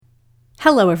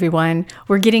Hello, everyone.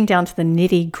 We're getting down to the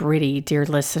nitty gritty, dear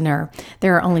listener.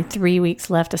 There are only 3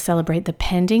 weeks left to celebrate the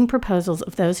pending proposals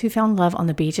of those who found love on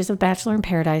the beaches of Bachelor in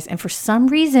Paradise. And for some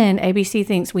reason, ABC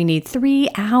thinks we need 3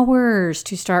 hours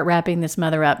to start wrapping this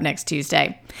mother up next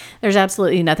Tuesday. There's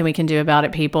absolutely nothing we can do about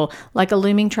it, people. Like a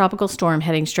looming tropical storm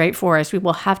heading straight for us, we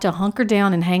will have to hunker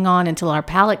down and hang on until our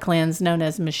palate cleanse, known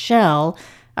as Michelle,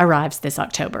 arrives this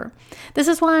October. This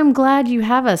is why I'm glad you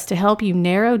have us to help you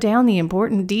narrow down the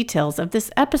important details of this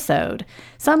episode.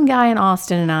 Some guy in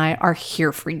Austin and I are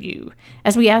here for you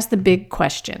as we ask the big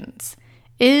questions.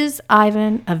 Is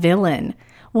Ivan a villain?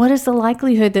 What is the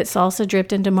likelihood that Salsa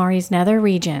dripped into Mari's nether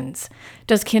regions?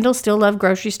 Does Kendall still love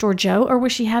grocery store Joe, or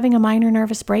was she having a minor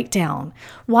nervous breakdown?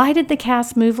 Why did the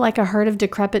cast move like a herd of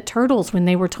decrepit turtles when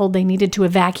they were told they needed to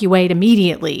evacuate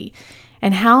immediately?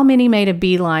 And how many made a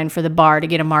beeline for the bar to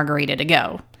get a margarita to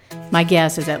go? My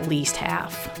guess is at least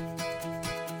half.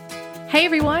 Hey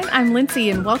everyone, I'm Lindsay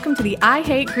and welcome to the I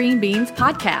Hate Green Beans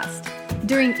podcast.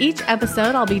 During each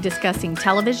episode, I'll be discussing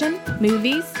television,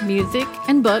 movies, music,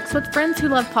 and books with friends who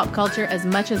love pop culture as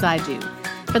much as I do.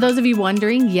 For those of you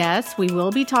wondering, yes, we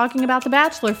will be talking about the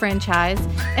Bachelor franchise.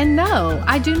 And no,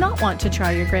 I do not want to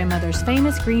try your grandmother's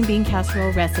famous green bean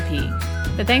casserole recipe.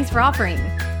 But thanks for offering.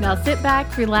 Now sit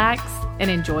back, relax, and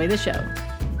enjoy the show.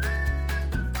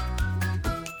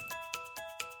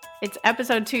 It's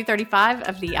episode 235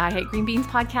 of the I Hate Green Beans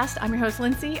podcast. I'm your host,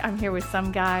 Lindsay. I'm here with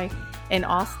some guy in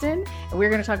Austin. And we're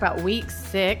going to talk about week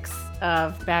 6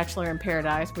 of Bachelor in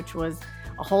Paradise, which was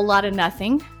a whole lot of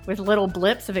nothing with little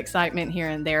blips of excitement here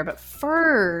and there. But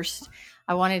first,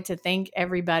 I wanted to thank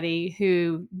everybody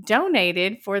who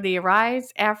donated for the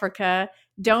Arise Africa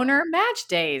donor match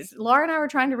days. Laura and I were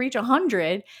trying to reach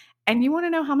 100. And you want to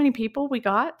know how many people we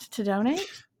got to donate?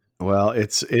 Well,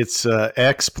 it's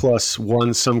X plus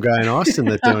one, some guy in Austin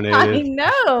that donated. I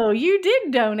know you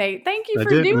did donate. Thank you for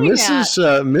doing Mrs.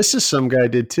 that. Mrs. Some guy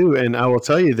did too, and I will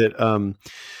tell you that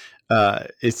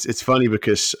it's funny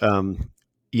because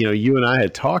you and I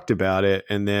had talked about it,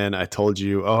 and then I told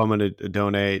you, I'm going to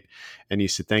donate, and you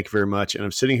said thank you very much. And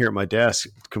I'm sitting here at my desk,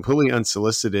 completely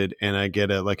unsolicited, and I get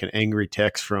an angry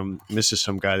text from Mrs.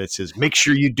 Some guy that says, "Make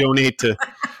sure you donate to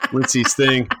Lindsay's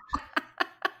thing."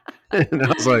 And I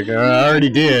was like, I already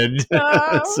did. So,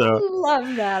 I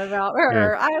love that about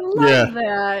her. Yeah. I love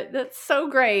that. That's so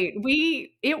great.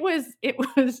 It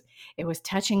was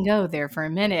touch and go there for a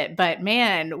minute, but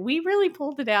man, we really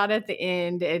pulled it out at the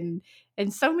end, and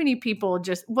so many people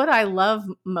just, what I love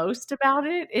most about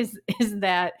it is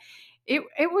that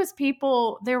it was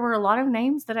people, there were a lot of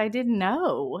names that I didn't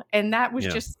know, and that was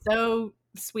just so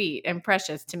sweet and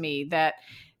precious to me that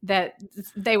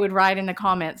they would write in the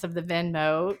comments of the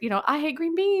Venmo, I Hate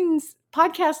Green Beans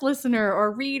podcast listener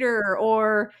or reader,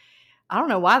 or I don't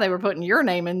know why they were putting your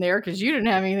name in there because you didn't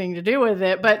have anything to do with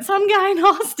it, but some guy in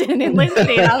Austin and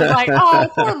Lindsay. And I was like, oh,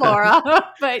 poor Laura.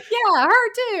 But yeah,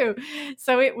 her too.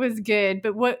 So it was good.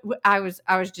 But what I was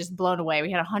just blown away. We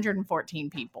had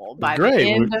 114 people by the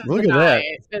end of the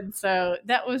night. And so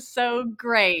that was so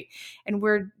great. And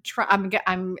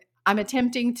I'm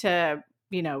attempting to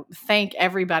thank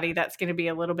everybody. That's going to be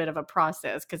a little bit of a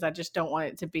process because I just don't want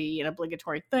it to be an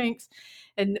obligatory thanks.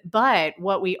 But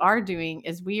what we are doing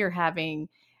is we are having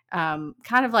kind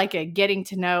of like a getting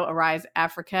to know Arise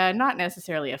Africa, not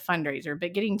necessarily a fundraiser,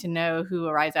 but getting to know who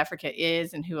Arise Africa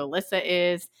is and who Alyssa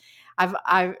is.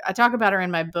 I talk about her in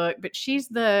my book, but she's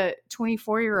the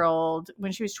 24-year-old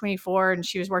when she was 24 and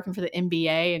she was working for the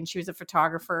NBA and she was a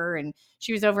photographer and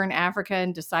she was over in Africa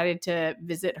and decided to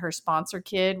visit her sponsor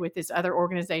kid with this other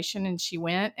organization. And she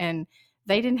went and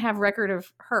they didn't have record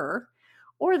of her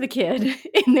or the kid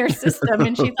in their system.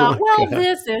 And she thought,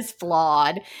 this is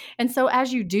flawed. And so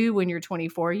as you do when you're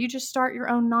 24, you just start your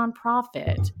own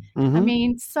nonprofit. Mm-hmm. I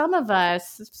mean, some of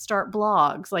us start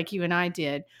blogs like you and I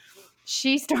did.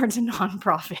 She starts a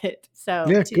nonprofit. So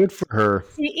good for her.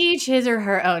 To each his or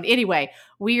her own. Anyway,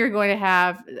 we are going to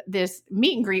have this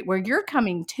meet and greet where you're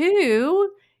coming too.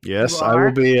 Yes, I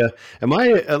will be.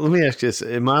 Let me ask you this.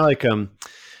 Am I like,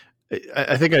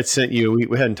 I think I'd sent you,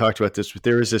 we hadn't talked about this, but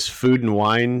there was this food and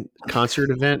wine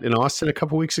concert event in Austin a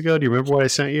couple weeks ago. Do you remember what I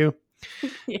sent you?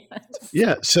 Yes.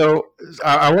 Yeah. So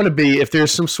I want to be, if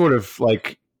there's some sort of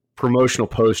like promotional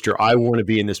poster, I want to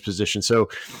be in this position. So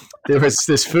there was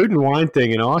this food and wine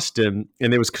thing in Austin,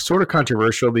 and it was sort of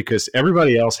controversial because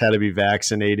everybody else had to be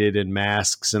vaccinated and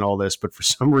masks and all this, but for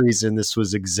some reason this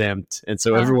was exempt. And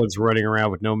so everyone's running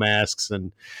around with no masks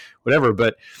and whatever,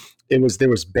 but there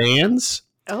was bands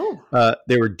Oh,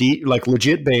 There were like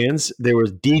legit bands. There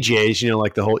was DJs,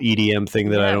 like the whole EDM thing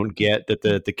that I don't get,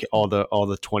 that all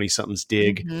the 20 somethings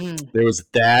dig. Mm-hmm. There was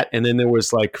that, and then there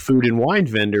was like food and wine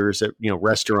vendors at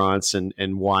restaurants and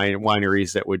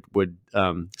wineries that would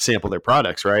sample their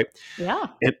products, right? Yeah.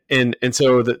 And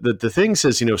so the thing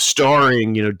says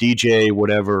starring DJ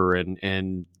whatever and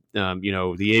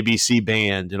the ABC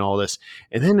band and all this,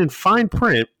 and then in fine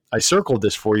print, I circled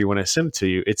this for you when I sent it to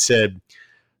you. It said,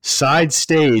 "Side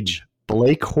stage,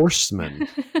 Blake Horstmann."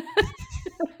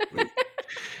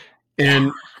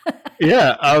 And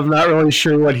yeah, I'm not really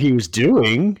sure what he was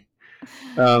doing.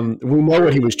 We know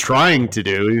what he was trying to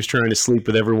do. He was trying to sleep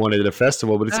with everyone at a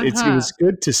festival, but it was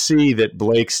good to see that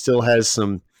Blake still has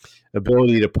some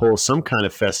ability to pull some kind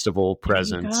of festival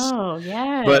presence. Oh,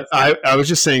 yes. But I was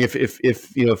just saying, if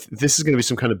this is going to be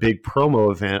some kind of big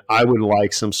promo event, I would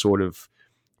like some sort of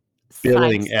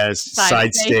billing as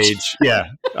side stage.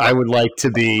 Yeah, I would like to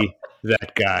be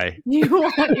that guy. You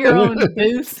want your own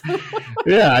booth?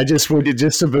 Yeah, I just would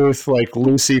just a booth like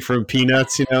Lucy from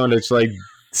Peanuts, and it's like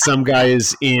some guy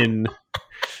is in,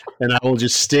 and I will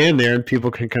just stand there, and people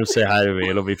can come say hi to me.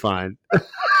 It'll be fine.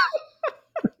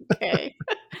 Okay.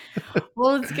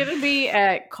 Well, it's going to be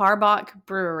at Karbach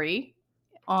Brewery.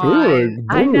 Ooh,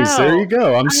 there you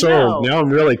go. I'm sold. Now I'm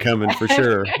really coming for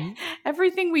sure.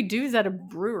 Everything we do is at a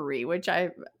brewery, which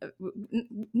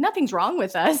nothing's wrong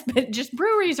with us, but just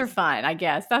breweries are fun, I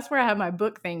guess. That's where I have my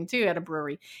book thing too, at a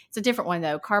brewery. It's a different one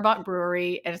though, Karbach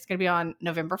Brewery, and it's going to be on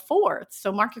November 4th.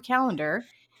 So mark your calendar.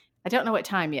 I don't know what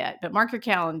time yet, but mark your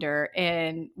calendar,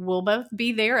 and we'll both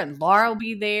be there, and Laura will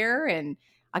be there, and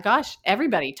gosh,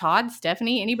 everybody, Todd,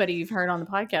 Stephanie, anybody you've heard on the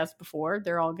podcast before,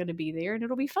 they're all going to be there, and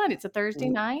it'll be fun. It's a Thursday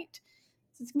night.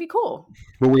 So it's going to be cool.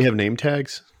 Will we have name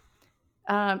tags?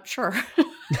 Sure.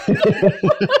 Feel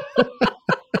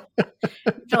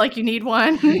like you need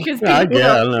one? I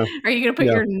don't know. Are you going to put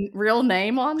your real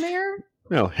name on there?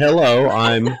 No. Hello,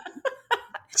 I'm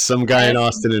some guy in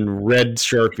Austin in red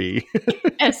Sharpie.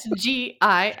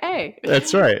 SGIA.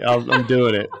 That's right. I'm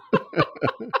doing it.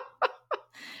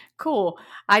 Cool.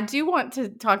 I do want to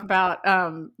talk about,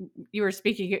 you were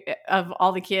speaking of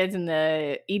all the kids and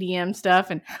the EDM stuff,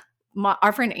 and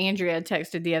our friend Andrea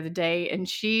texted the other day, and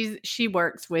she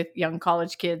works with young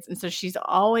college kids, and so she's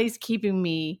always keeping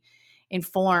me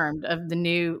informed of the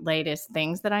new latest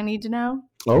things that I need to know.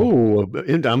 Oh,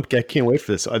 I can't wait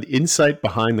for this. The insight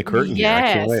behind the curtain. Yes. Here.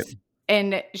 I can't wait.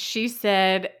 And she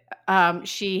said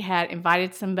she had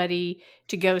invited somebody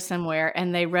to go somewhere,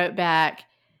 and they wrote back,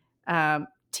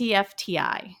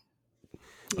 TFTI.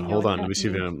 Hold on. Let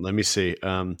me see.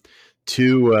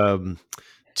 Too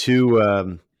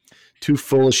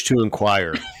foolish to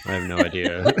inquire. I have no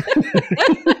idea.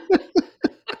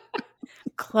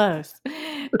 Close.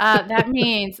 That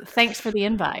means thanks for the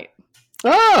invite.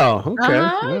 Oh, okay.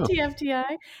 Wow.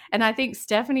 TFTI. And I think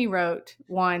Stephanie wrote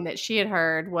one that she had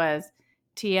heard was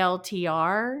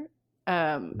TLTR,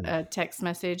 a text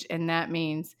message, and that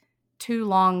means too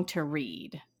long to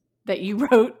read. That you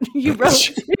wrote. Wait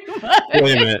a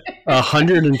minute.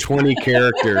 120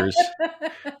 characters.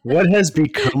 What has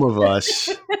become of us?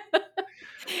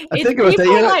 I think about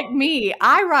people like me.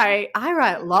 I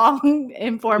write long,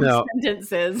 informed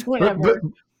sentences whenever.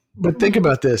 But think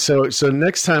about this. So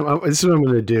next time, this is what I'm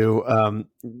going to do,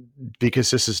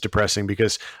 because this is depressing,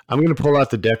 because I'm going to pull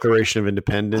out the Declaration of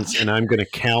Independence, and I'm going to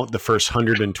count the first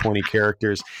 120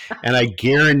 characters, and I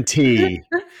guarantee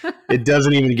it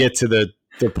doesn't even get to the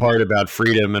part about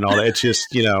freedom and all that. It's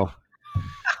just, you're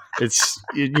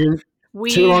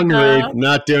too long to read,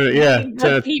 not doing it.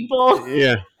 Yeah. People.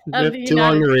 Yeah. Too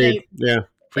long to read. Yeah.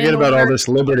 Forget about all this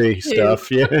liberty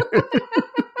stuff. Yeah.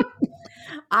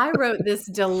 I wrote this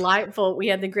delightful, we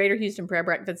had the Greater Houston Prayer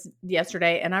Breakfast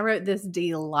yesterday, and I wrote this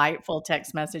delightful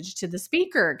text message to the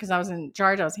speaker because I was in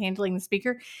charge. I was handling the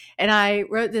speaker, and I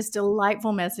wrote this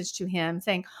delightful message to him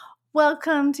saying,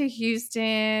 "Welcome to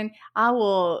Houston. I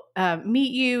will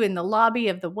meet you in the lobby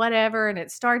of the whatever, and it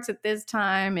starts at this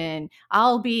time, and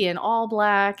I'll be in all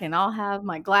black, and I'll have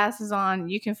my glasses on.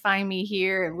 You can find me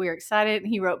here, and we're excited."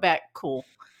 And he wrote back, "Cool."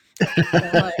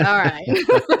 I'm like, all right.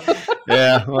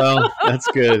 Yeah, well, that's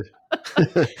good.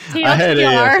 TLTR. I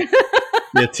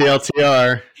had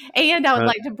TLTR. And I would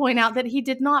like to point out that he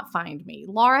did not find me.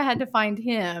 Laura had to find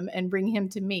him and bring him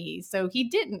to me. So he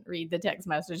didn't read the text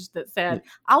message that said,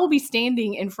 "I will be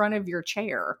standing in front of your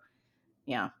chair."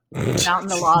 Yeah. Out in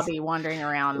the lobby wandering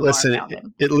around. Listen,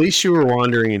 at least you were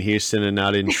wandering in Houston and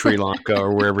not in Sri Lanka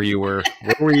or wherever you were.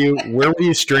 Where were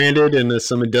you stranded in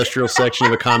some industrial section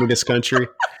of a communist country?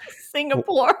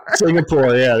 Singapore.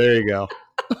 Yeah, there you go.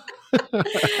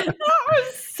 That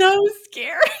was so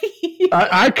scary.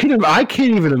 I can't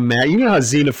even imagine. You know how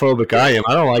xenophobic I am.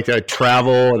 I don't like that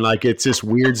travel, and like it just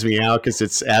weirds me out because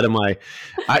it's out of my.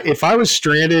 If I was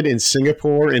stranded in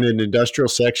Singapore in an industrial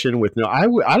section with no, I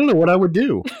don't know what I would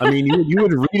do. I mean, you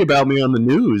would read about me on the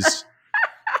news.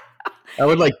 I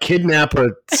would like kidnap a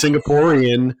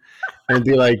Singaporean and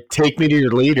be like, "Take me to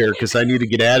your leader because I need to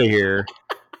get out of here."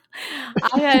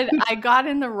 I got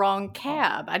in the wrong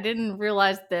cab. I didn't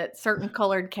realize that certain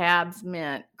colored cabs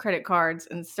meant credit cards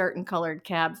and certain colored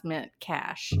cabs meant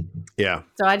cash. Yeah.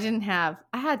 So I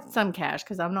had some cash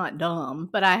because I'm not dumb,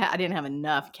 but I didn't have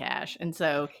enough cash. And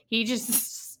so he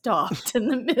just stopped in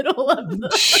the middle of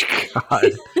the...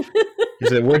 God. He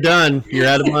said, "We're done. You're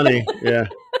out of money." Yeah.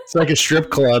 It's like a strip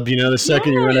club, the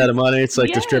second you run out of money, it's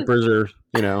like the strippers are,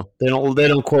 they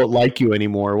don't quote like you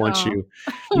anymore once you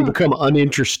become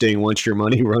uninteresting once your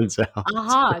money runs out.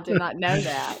 I did not know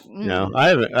that. No, I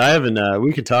haven't,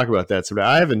 we could talk about that sometime.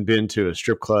 I haven't been to a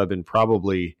strip club in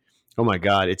probably, oh my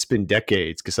God, it's been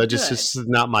decades because this is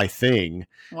not my thing.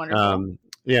 Wonderful.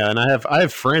 Yeah. And I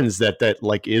have friends that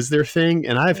like is their thing.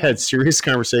 And I've had serious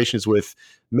conversations with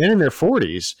men in their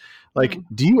 40s. Like,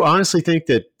 do you honestly think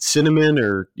that Cinnamon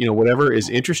or, whatever is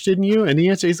interested in you? And the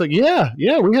answer is like, yeah,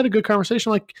 we had a good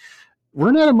conversation. Like,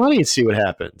 run out of money and see what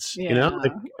happens,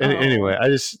 Anyway,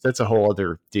 that's a whole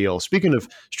other deal. Speaking of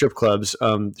strip clubs,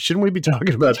 shouldn't we be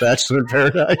talking about Bachelor in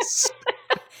Paradise?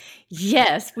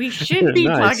 Yes, we should be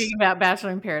talking about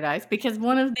Bachelor in Paradise because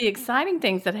one of the exciting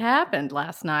things that happened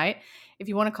last night, if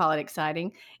you want to call it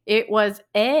exciting, it was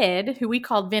Ed, who we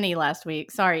called Vinny last week.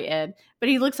 Sorry, Ed, but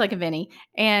he looks like a Vinny,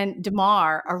 and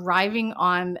Damar arriving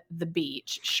on the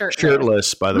beach,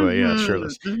 shirtless, by the way,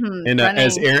 shirtless. Mm-hmm. And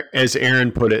as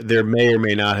Aaron put it, there may or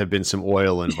may not have been some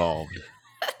oil involved.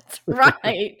 That's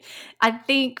right. I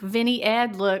think Vinny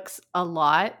Ed looks a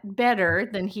lot better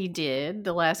than he did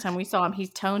the last time we saw him. He's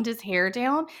toned his hair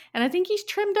down, and I think he's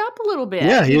trimmed up a little bit.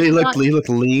 Yeah, he looked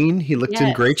lean. He looked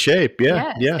in great shape.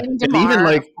 Yeah, yeah. And Damar, even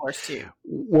of course, too.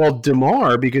 Well,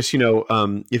 Damar, because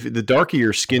if the darker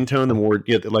your skin tone, the more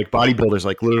like bodybuilders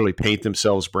like literally paint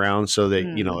themselves brown so they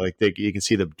you can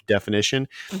see the definition.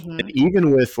 Mm-hmm. And even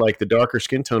with like the darker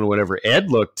skin tone or whatever, Ed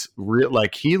looked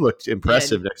he looked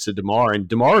impressive next to Damar, and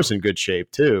Damar's in good shape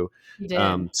too. He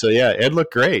did. So yeah, Ed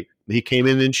looked great. He came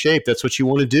in shape. That's what you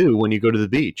want to do when you go to the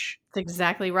beach. That's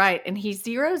exactly right. And he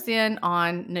zeroes in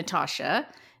on Natasha.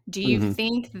 Do you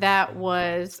think that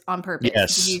was on purpose?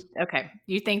 Yes. Do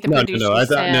you think the producer No. I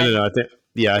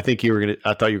think you were gonna.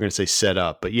 I thought you were gonna say set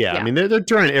up, but yeah. I mean, they're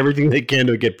trying everything they can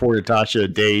to get poor Natasha a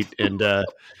date, and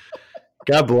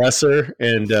God bless her,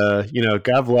 and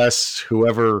God bless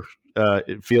whoever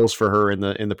it feels for her in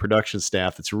the production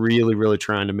staff that's really, really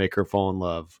trying to make her fall in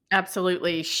love.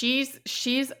 Absolutely. She's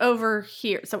over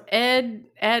here. So Ed,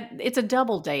 it's a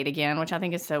double date again, which I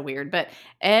think is so weird, but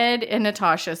Ed and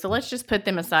Natasha. So let's just put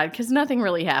them aside because nothing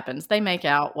really happens. They make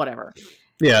out, whatever.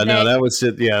 Yeah, that was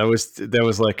it. Yeah, that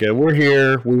was like we're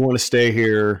here, we want to stay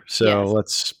here, so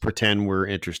let's pretend we're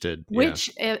interested. Which,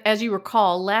 as you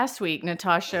recall, last week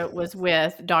Natasha was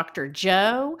with Dr.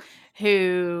 Joe,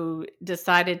 who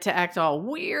decided to act all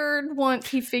weird once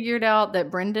he figured out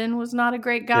that Brendan was not a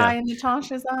great guy in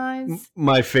Natasha's eyes.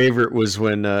 My favorite was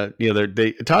when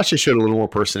Natasha showed a little more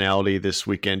personality this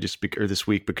weekend, this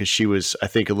week, because she was, I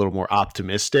think, a little more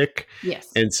optimistic. Yes.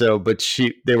 And so, but they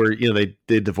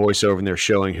did the voiceover and they're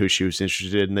showing who she was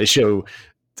interested in. And they show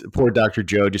poor Dr.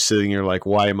 Joe just sitting there like,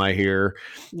 "Why am I here?"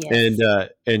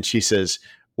 Yes. And she says,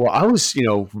 "Well, I was,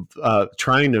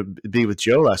 trying to be with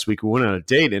Joe last week. We went on a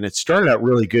date and it started out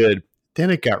really good. Then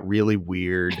it got really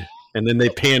weird." And then they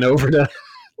pan over to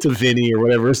Vinny or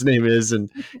whatever his name is.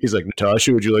 And he's like,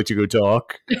 "Natasha, would you like to go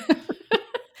talk?"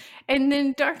 And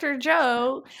then Dr.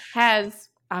 Joe has,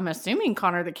 I'm assuming,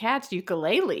 Connor the cat's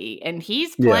ukulele, and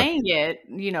he's playing it,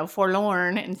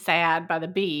 forlorn and sad by the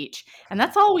beach. And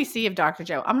that's all we see of Dr.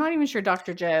 Joe. I'm not even sure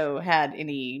Dr. Joe had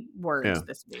any words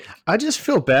this week. I just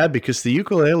feel bad because the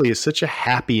ukulele is such a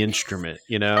happy instrument,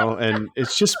 and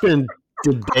it's just been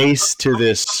debased to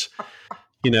this,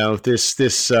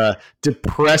 this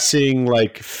depressing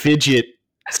like fidget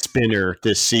spinner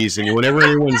this season. Whenever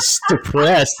anyone's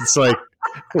depressed, it's like,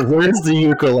 where's the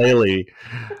ukulele?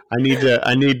 I need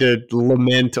to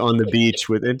lament on the beach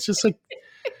with it's just like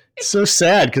it's so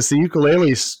sad because the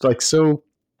ukulele is like so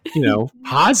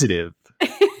positive.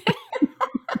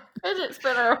 Fidget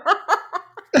spinner.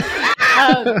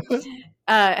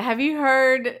 Have you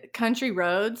heard Country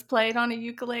Roads played on a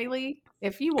ukulele?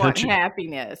 If you want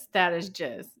happiness, that is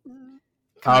just.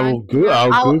 I'll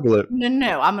Google it.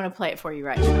 No, I'm going to play it for you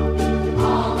right now.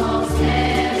 Almost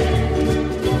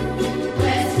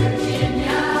West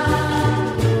Virginia,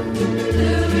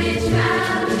 Blue Ridge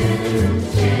Mountains.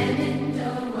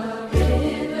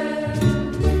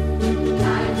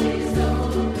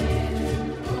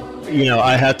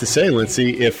 I have to say,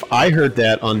 Lindsay, if I heard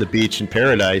that on the beach in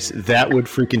Paradise, that would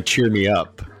freaking cheer me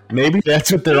up. Maybe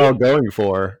that's what they're all going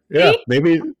for. Yeah,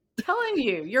 maybe. I'm telling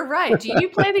you, you're right. Do you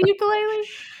play the ukulele?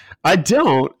 I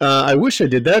don't. I wish I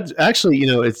did. That actually,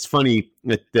 it's funny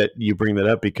that you bring that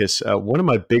up because one of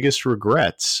my biggest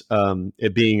regrets,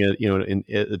 it being an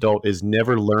adult, is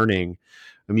never learning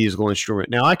a musical instrument.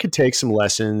 Now, I could take some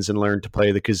lessons and learn to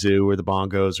play the kazoo or the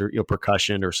bongos or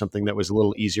percussion or something that was a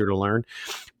little easier to learn.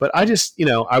 But I just,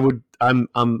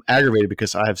 I'm aggravated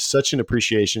because I have such an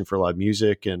appreciation for live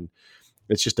music, and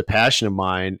it's just a passion of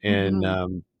mine. And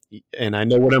and I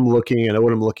know what I'm looking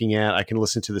at. I can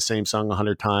listen to the same song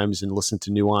 100 times and listen to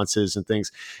nuances and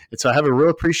things. And so I have a real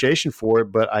appreciation for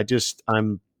it, but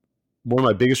I'm one of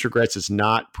my biggest regrets is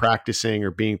not practicing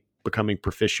or becoming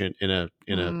proficient in a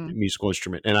musical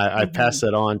instrument. And I pass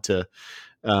that on to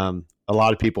a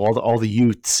lot of people, all the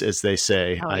youths, as they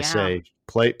say. Say,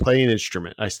 play an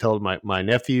instrument. I tell my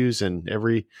nephews and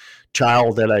every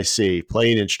child that I see,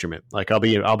 play an instrument. Like I'll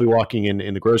be walking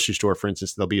in the grocery store, for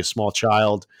instance, there'll be a small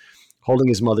child holding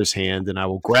his mother's hand, and I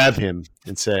will grab him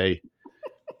and say,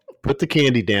 put the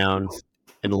candy down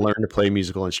and learn to play a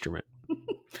musical instrument.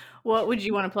 What would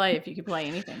you want to play if you could play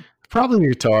anything? Probably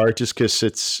the guitar, just because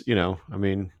it's, I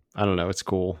don't know, it's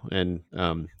cool. And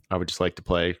I would just like to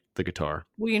play the guitar.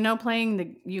 Well, playing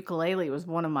the ukulele was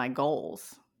one of my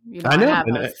goals. I know. I have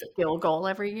a skill goal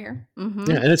every year.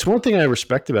 Mm-hmm. Yeah, and it's one thing I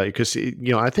respect about you because,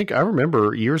 I think I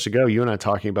remember years ago you and I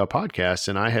talking about podcasts,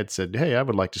 and I had said, hey, I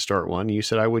would like to start one. And you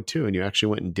said I would too, and you actually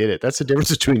went and did it. That's the difference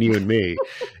between you and me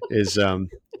is, I'm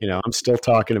still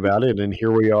talking about it, and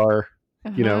here we are,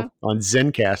 on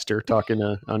Zencastr talking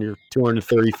on your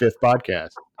 235th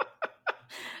podcast.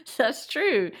 That's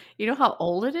true. You know how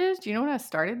old it is? Do you know when I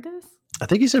started this? I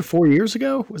think you said 4 years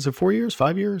ago. Was it 4 years,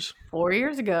 5 years? 4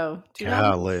 years ago,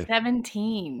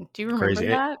 2017. Do you remember Crazy.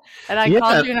 that? And I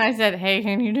called you and I said, hey,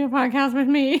 can you do a podcast with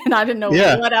me? And I didn't know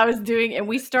what I was doing. And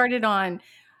we started on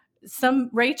some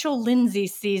Rachel Lindsay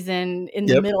season in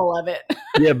the middle of it.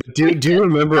 Yeah, but do you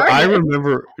remember? I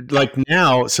remember like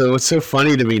now. So it's so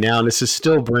funny to me now, and this is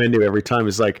still brand new every time.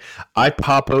 Is like I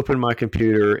pop open my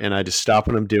computer and I just stop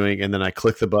what I'm doing, and then I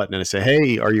click the button and I say,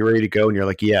 "Hey, are you ready to go?" And you're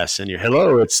like, "Yes." And you're,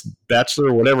 "Hello, it's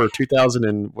Bachelor whatever 2000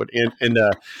 and what."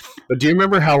 But do you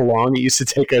remember how long it used to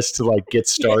take us to like get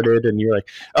started? And you're like,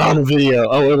 "Oh, the video.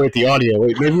 Oh, wait, the audio.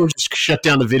 Wait, maybe we'll just shut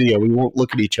down the video. We won't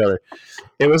look at each other."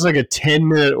 It was like a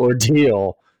 10-minute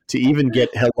ordeal to even get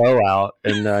hello out,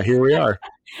 and here we are.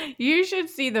 You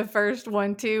should see the first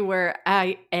one too, where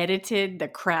I edited the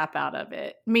crap out of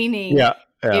it. Meaning,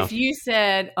 if you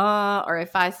said or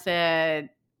if I said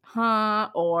huh,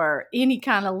 or any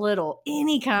kind of little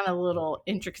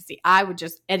intricacy, I would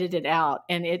just edit it out,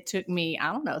 and it took me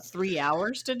 3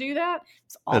 hours to do that.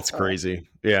 It's awful. That's crazy.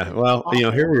 Yeah. Well,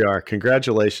 here we are.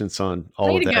 Congratulations on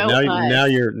all of that. Now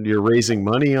you're raising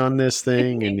money on this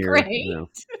thing, and you're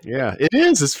yeah, it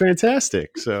is. It's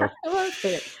fantastic. So I love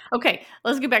it. Okay,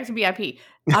 let's get back to BIP.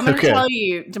 I'm going to tell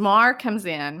you, DeMar comes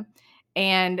in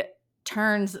and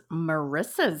turns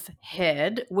Marissa's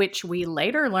head, which we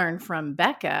later learned from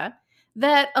Becca,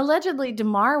 that allegedly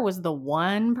DeMar was the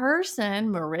one person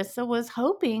Marissa was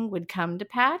hoping would come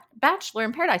to Bachelor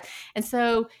in Paradise. And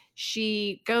so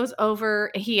she goes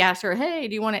over, he asks her, hey,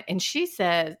 do you want to, and she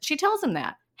tells him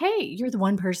that, hey, you're the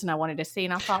one person I wanted to see.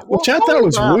 And I thought, which I thought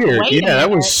was weird. Yeah, that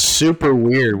was super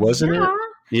weird, wasn't it?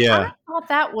 Yeah. I thought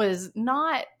that was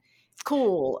not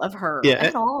cool of her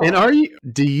at all. And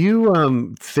do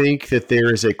you think that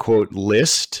there is a quote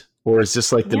list, or is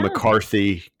this like the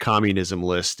McCarthy communism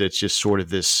list? It's just sort of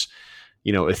this,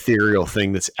 ethereal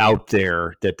thing that's out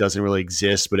there that doesn't really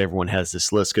exist, but everyone has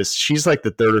this list because she's like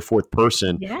the third or fourth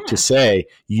person to say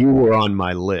you were on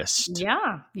my list.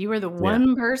 Yeah, you were the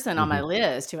one person on my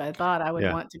list who I thought I would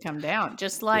want to come down,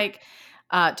 just like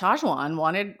Tajwan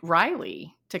wanted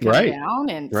Riley to come down,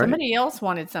 and somebody else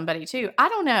wanted somebody too. I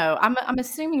don't know. I'm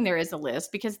assuming there is a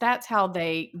list because that's how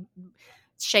they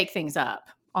shake things up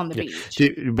on the beach.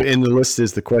 And the list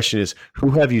is, the question is,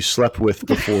 who have you slept with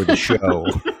before the show?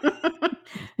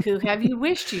 Who have you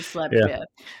wished you slept with?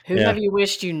 Who have you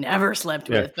wished you never slept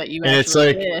with, but you did?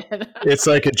 It's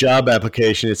like a job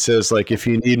application. It says like, if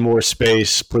you need more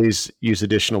space, please use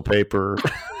additional paper.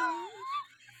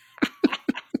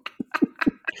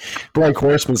 Blake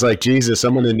Horstman's like, Jesus,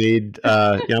 I'm gonna need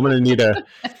a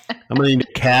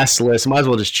cast list. Might as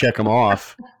well just check them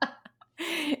off.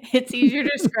 It's easier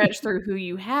to scratch through who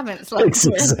you haven't slept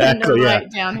with than to write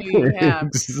down who you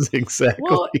have. Exactly.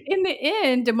 Well, in the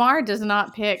end, DeMar does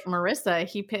not pick Marissa.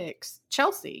 He picks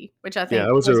Chelsea, which I think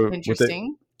was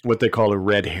interesting. what they call a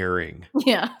red herring.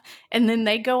 Yeah. And then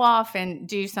they go off and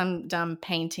do some dumb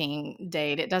painting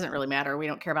date. It doesn't really matter. We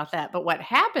don't care about that. But what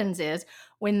happens is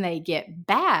when they get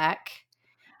back,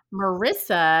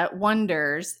 Marissa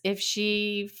wonders if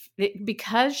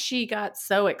because she got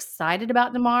so excited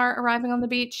about Damar arriving on the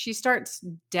beach, she starts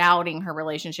doubting her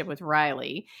relationship with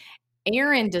Riley.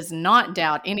 Aaron does not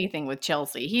doubt anything with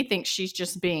Chelsea. He thinks she's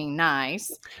just being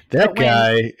nice. That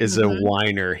guy is a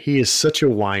whiner. He is such a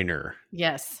whiner.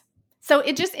 Yes. So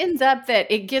it just ends up that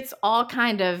it gets all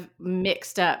kind of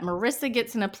mixed up. Marissa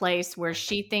gets in a place where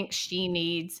she thinks she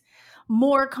needs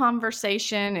more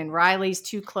conversation and Riley's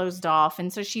too closed off.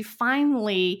 And so she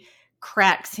finally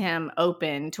cracks him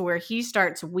open to where he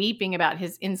starts weeping about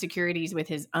his insecurities with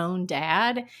his own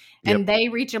dad. And they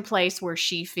reach a place where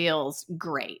she feels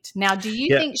great. Now, do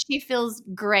you think she feels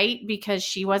great because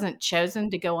she wasn't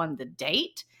chosen to go on the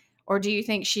date? Or do you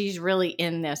think she's really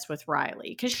in this with Riley?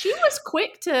 Because she was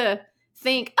quick to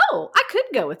think, oh, I could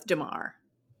go with Damar.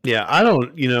 Yeah, I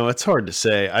don't, it's hard to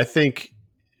say. I think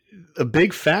a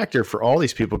big factor for all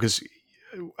these people, because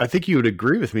I think you would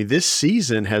agree with me, this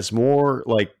season has more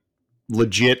like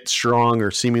legit strong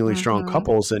or seemingly strong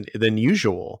couples than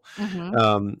usual.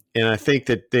 And I think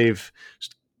that they've,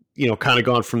 kind of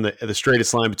gone from the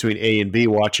straightest line between A and B,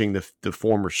 watching the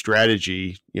former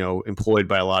strategy, employed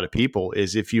by a lot of people,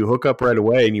 is if you hook up right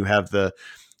away and you have the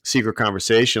secret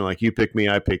conversation, like you pick me,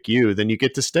 I pick you, then you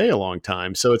get to stay a long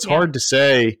time. So it's hard to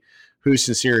say who's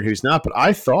sincere and who's not, but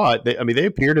I thought they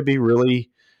appear to be really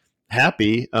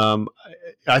happy.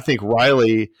 I think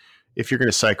Riley, if you're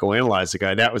going to psychoanalyze the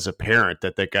guy, that was apparent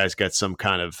that guy's got some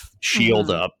kind of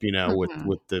shield up,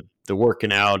 with the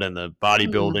working out and the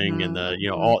bodybuilding and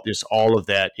the, all of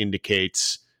that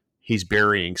indicates he's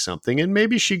burying something. And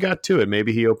maybe she got to it.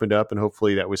 Maybe he opened up and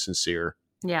hopefully that was sincere.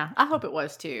 Yeah, I hope it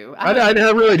was too. I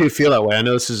really do feel that way. I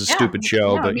know this is a stupid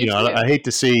show, but I hate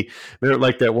to see,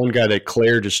 like that one guy that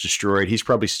Claire just destroyed. He's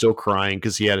probably still crying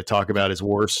because he had to talk about his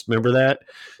worst. Remember that?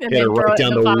 And he had to write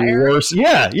down the worst.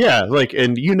 Yeah. Like,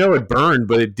 and it burned,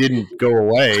 but it didn't go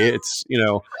away. It's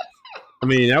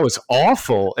that was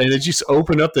awful, and it just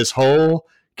opened up this whole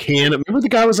can. Remember the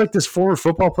guy was like this former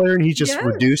football player, and he just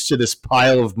reduced to this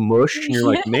pile of mush, and you're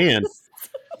like, man.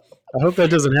 I hope that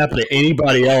doesn't happen to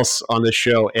anybody else on the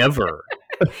show ever.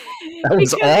 That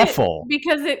was awful.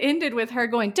 Because it ended with her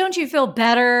going, "Don't you feel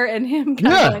better?" And him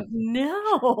going,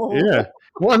 "No." Yeah.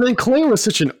 Well, and then Claire was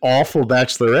such an awful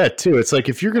bachelorette too. It's like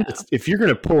if you're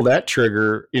gonna pull that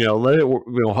trigger, let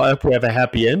it have a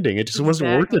happy ending. It just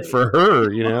wasn't worth it for her.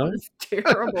 It was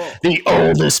terrible. The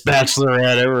oldest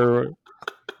bachelorette ever.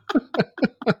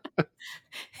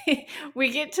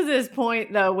 We get to this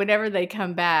point though, whenever they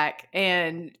come back,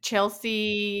 and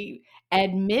Chelsea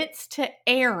admits to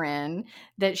Aaron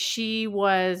that she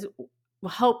was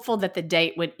hopeful that the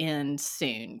date would end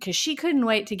soon because she couldn't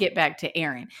wait to get back to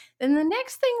Aaron. Then the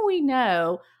next thing we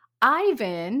know,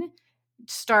 Ivan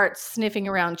starts sniffing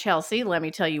around Chelsea. Let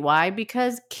me tell you why.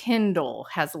 Because Kendall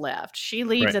has left. She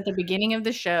leaves at the beginning of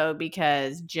the show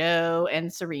because Joe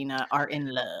and Serena are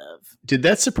in love. Did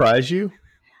that surprise you?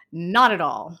 Not at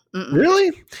all. Mm-mm.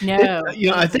 Really? No.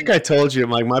 I think I told you,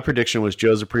 like, my prediction was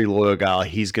Joe's a pretty loyal guy.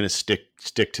 He's going to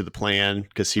stick to the plan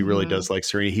because he really does like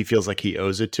Serena. He feels like he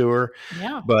owes it to her.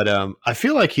 Yeah. But I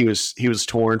feel like he was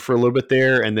torn for a little bit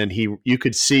there, and then you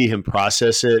could see him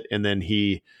process it, and then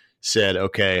he said,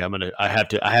 "Okay, I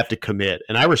have to commit,"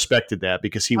 and I respected that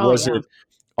because he wasn't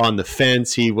on the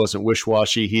fence. He wasn't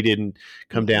wish-washy. He didn't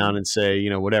come down and say,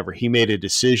 whatever. He made a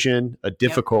decision, a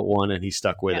difficult one, and he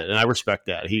stuck with it. And I respect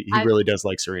that. He really does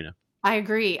like Serena. I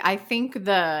agree. I think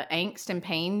the angst and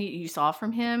pain you saw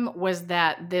from him was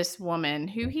that this woman,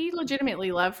 who he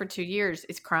legitimately loved for 2 years,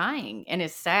 is crying and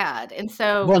is sad. And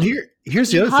so, well,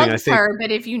 here's the other thing. I think,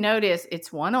 but if you notice,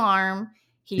 it's one arm.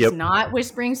 He's not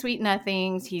whispering sweet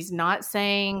nothings. He's not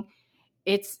saying.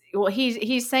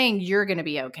 He's saying you're going to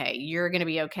be okay. You're going to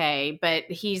be okay. But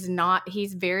he's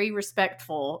very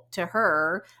respectful to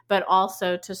her, but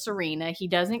also to Serena. He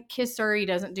doesn't kiss her. He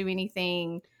doesn't do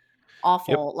anything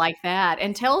awful like that,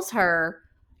 and tells her,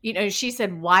 she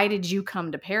said, "Why did you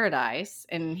come to Paradise?"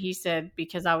 And he said,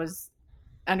 "Because I was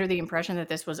under the impression that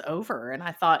this was over. And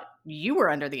I thought you were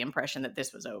under the impression that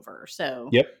this was over." So,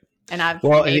 and I've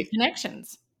made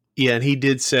connections. Yeah, and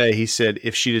he said,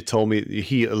 if she'd have told me,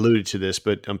 he alluded to this,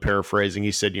 but I'm paraphrasing.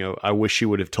 He said, I wish she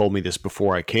would have told me this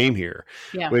before I came here,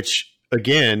 which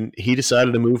again, he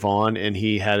decided to move on and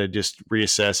he had to just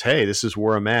reassess, hey, this is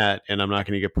where I'm at and I'm not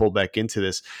going to get pulled back into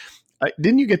this.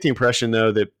 Didn't you get the impression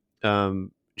though that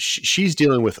she's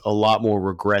dealing with a lot more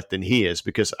regret than he is,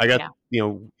 because I got,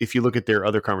 Yeah. if you look at their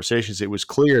other conversations, it was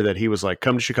clear that he was like,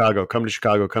 come to Chicago, come to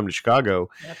Chicago, come to Chicago.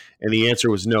 Yep. And the answer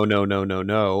was no, no, no, no,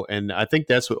 no. And I think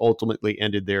that's what ultimately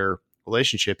ended their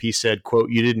relationship. He said, quote,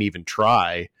 "You didn't even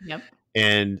try." Yep.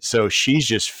 And so she's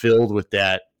just filled with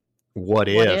that what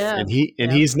if, and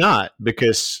he's not,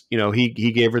 because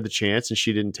he gave her the chance and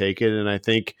she didn't take it. And I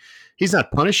think he's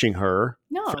not punishing her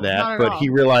for that, but he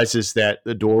realizes that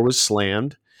the door was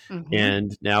slammed. Mm-hmm.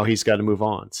 And now he's got to move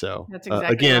on. So that's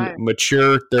exactly again, right.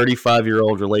 Mature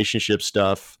 35-year-old relationship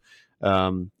stuff.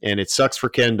 And it sucks for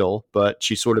Kendall, but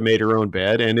she sort of made her own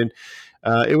bed, and then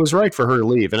it was right for her to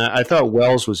leave. And I thought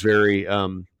Wells was very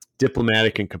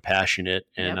diplomatic and compassionate,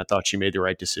 and I thought she made the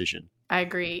right decision. I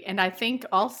agree. And I think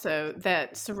also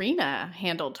that Serena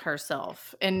handled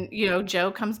herself. And,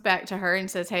 Joe comes back to her and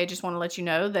says, "Hey, I just want to let you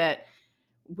know that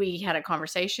we had a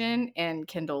conversation and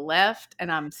Kendall left,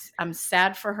 and I'm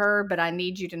sad for her, but I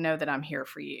need you to know that I'm here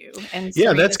for you." And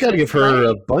Serena, that's got to give her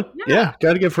a bunch. Yeah,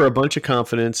 got to give her a bunch of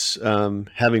confidence.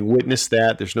 Having witnessed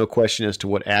that, there's no question as to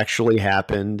what actually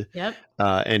happened. Yep.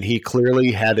 And he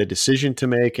clearly had a decision to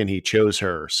make, and he chose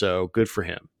her. So good for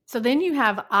him. So then you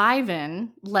have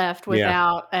Ivan left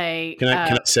without a. Can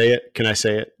I say it? Can I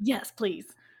say it? Yes, please.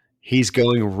 He's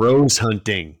going rose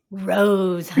hunting.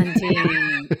 Rose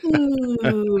hunting.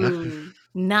 Ooh,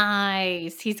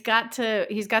 nice. He's got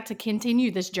to continue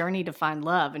this journey to find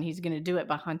love, and he's going to do it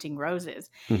by hunting roses.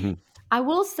 Mm-hmm. I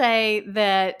will say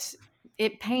that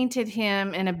it painted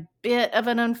him in a bit of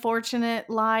an unfortunate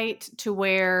light, to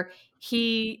where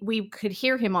we could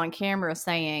hear him on camera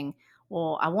saying,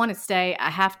 "Well, I want to stay.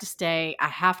 I have to stay. I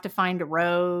have to find a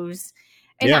rose."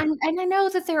 And, I know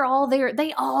that they're all there.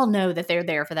 They all know that they're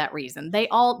there for that reason.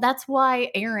 That's why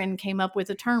Aaron came up with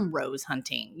the term rose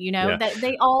hunting, that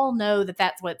they all know that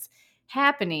that's what's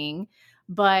happening.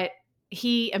 But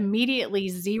he immediately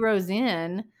zeroes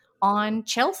in on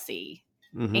Chelsea,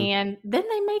 mm-hmm. and then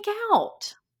they make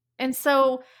out. And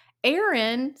so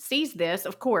Aaron sees this,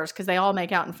 of course, because they all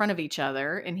make out in front of each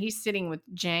other, and he's sitting with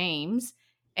James.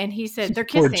 And he said, "They're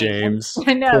kissing." Poor James.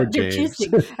 I know, Poor they're James.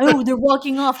 kissing. Oh, they're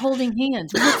walking off holding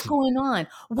hands. What's going on?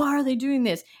 Why are they doing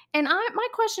this? And my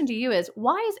question to you is,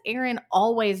 why is Aaron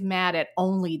always mad at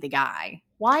only the guy?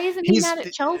 Why isn't he mad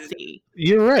at Chelsea?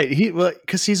 You're right.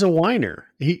 Because he's a whiner.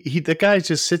 The guy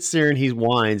just sits there and he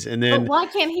whines, and then. But why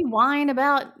can't he whine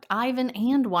about Ivan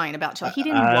and whine about Chelsea? He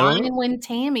didn't whine when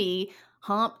Tammy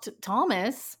humped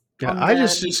Thomas. Yeah, I'm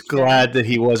just glad that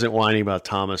he wasn't whining about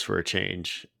Thomas for a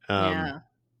change.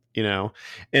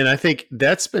 And I think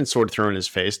that's been sort of thrown in his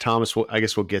face. Thomas, I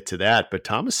guess we'll get to that, but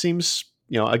Thomas seems,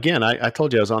 again, I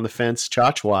told you I was on the fence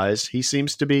Chach-wise. He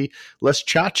seems to be less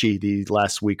Chachi the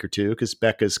last week or two, because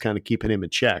Becca's kind of keeping him in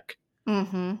check.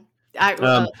 Mm-hmm.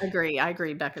 I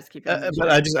agree. Becca's keeping him in check. But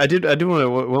I did want to,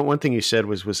 one thing you said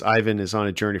was Ivan is on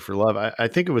a journey for love. I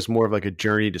think it was more of like a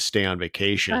journey to stay on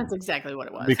vacation. That's exactly what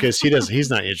it was. Because he's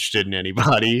not interested in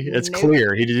anybody. It's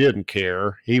clear. He didn't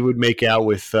care. He would make out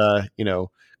with,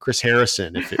 Chris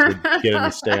Harrison if it would get him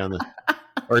to stay on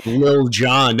or Lil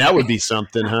Jon. That would be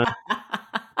something, huh?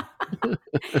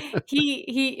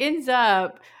 He ends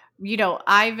up,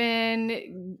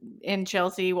 Ivan and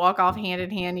Chelsea walk off hand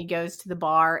in hand. He goes to the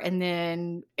bar, and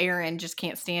then Aaron just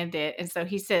can't stand it. And so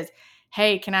he says,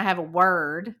 "Hey, can I have a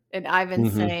word?" And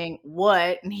Ivan's saying,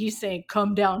 "What?" And he's saying,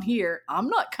 "Come down here." "I'm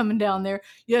not coming down there."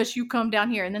 "Yes, you come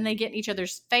down here." And then they get in each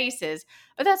other's faces.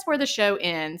 But that's where the show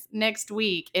ends. Next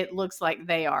week, it looks like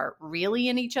they are really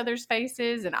in each other's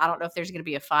faces. And I don't know if there's going to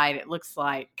be a fight. It looks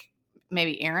like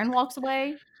maybe Aaron walks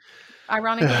away,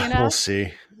 ironically enough. We'll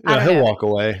see. Yeah, he'll walk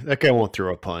away. That guy won't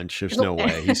throw a punch. There's no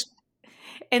way.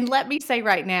 And let me say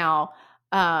right now,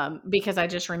 because I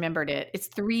just remembered it, it's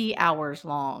 3 hours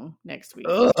long next week.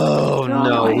 Oh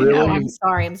no, really? No, I'm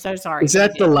sorry. I'm so sorry. Is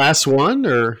that the last one,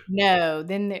 or no?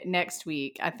 Then next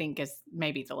week, I think, is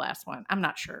maybe the last one. I'm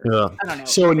not sure. I don't know.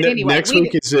 So anyway, next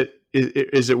week, is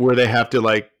it where they have to,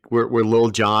 like, where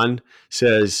Lil Jon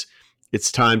says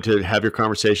it's time to have your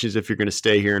conversations if you're going to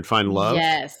stay here and find love?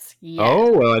 Yes.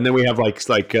 Oh, and then we have like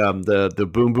the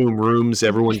boom boom rooms.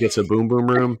 Everyone gets a boom boom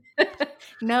room.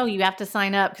 No, you have to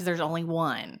sign up because there's only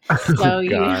one. So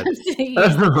you have to use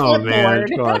oh man,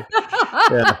 God.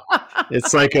 Yeah.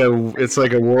 It's like a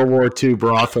World War II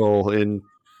brothel in.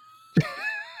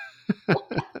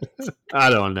 I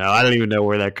don't know. I don't even know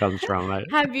where that comes from.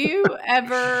 Have you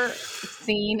ever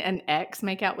seen an ex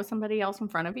make out with somebody else in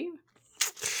front of you?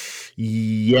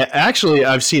 Yeah, actually,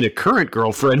 I've seen a current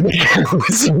girlfriend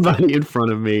with somebody in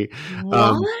front of me.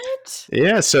 What?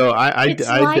 Yeah, so It's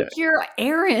like you're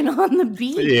Aaron on the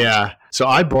beach. Yeah, so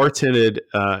I bartended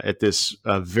at this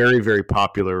very, very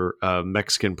popular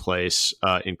Mexican place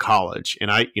in college,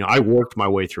 and I worked my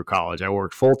way through college. I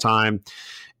worked full time,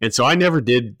 and so I never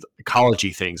did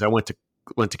collegey things. I went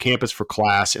to campus for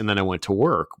class, and then I went to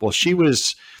work. Well, she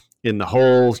was in the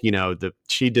whole,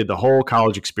 she did the whole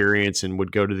college experience and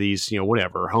would go to these,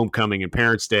 whatever, homecoming and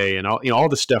Parents' Day and all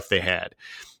the stuff they had.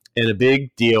 And a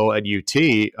big deal at UT,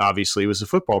 obviously, was the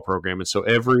football program. And so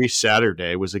every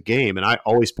Saturday was a game. And I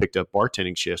always picked up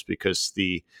bartending shifts because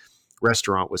the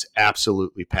restaurant was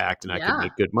absolutely packed and I could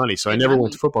make good money. So I never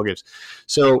went to football games.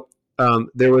 So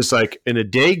there was like in a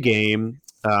day game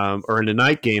or in a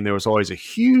night game, there was always a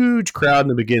huge crowd in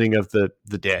the beginning of the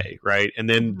day, right? And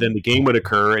then the game would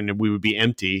occur and we would be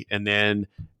empty. And then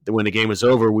when the game was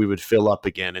over, we would fill up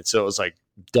again. And so it was like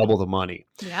double the money.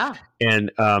 Yeah.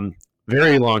 And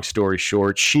very long story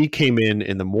short, she came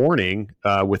in the morning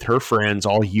with her friends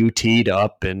all UT'd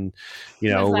up and,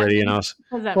 ready.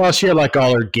 And she had like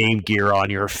all her game gear on,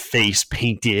 her face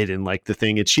painted and like the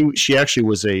thing. And she actually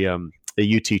was a UT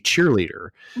cheerleader.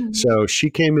 Mm-hmm. So she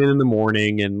came in the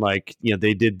morning and like,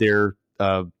 they did their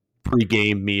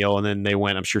pregame meal and then they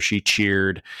went, I'm sure she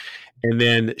cheered. And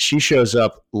then she shows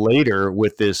up later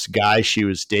with this guy she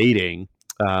was dating,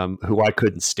 who I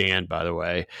couldn't stand, by the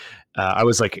way. I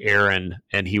was like Aaron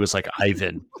and he was like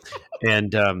Ivan.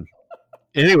 And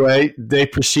anyway, they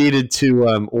proceeded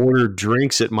to order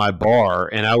drinks at my bar.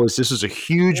 And this was a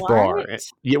huge bar.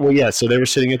 Yeah. So they were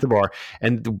sitting at the bar.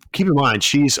 And keep in mind,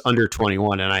 she's under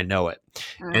 21 and I know it.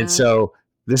 And so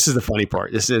this is the funny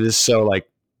part. This is so like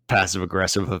passive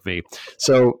aggressive of me.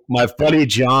 So my buddy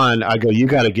John, I go, you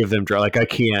got to give them drugs. Like I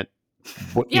can't.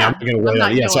 I'm not going to wait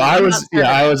on. Yeah, so I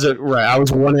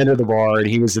was one end of the bar and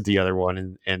he was at the other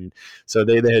one, and so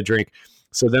they had a drink.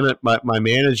 So then my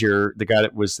manager, the guy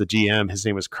that was the GM, his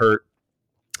name was Kurt,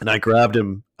 and I grabbed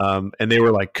him, and they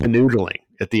were like canoodling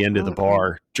at the end of the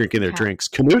bar, drinking their drinks.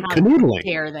 Canoodling. How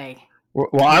dare they?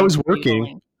 Well, I was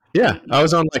working. Yeah, I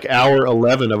was on like hour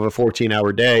 11 of a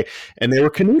 14-hour day, and they were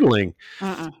canoodling,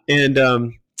 and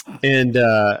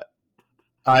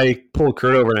I pulled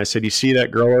Kurt over and I said, you see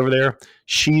that girl over there?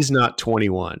 She's not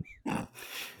 21.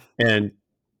 And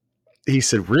he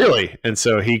said, really? And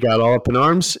so he got all up in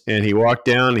arms and he walked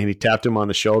down and he tapped him on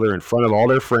the shoulder in front of all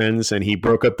their friends and he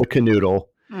broke up the canoodle.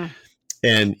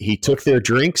 And he took their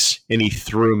drinks and he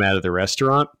threw them out of the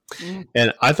restaurant.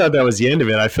 And I thought that was the end of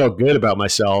it. I felt good about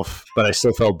myself, but I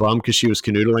still felt bummed because she was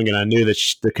canoodling, and I knew that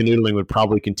the canoodling would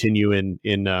probably continue in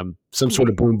some sort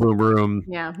of boom room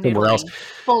somewhere else.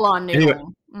 Full on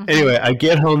noodling. Anyway, I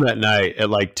get home that night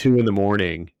at like 2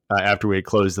 a.m. After we had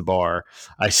closed the bar.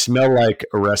 I smell like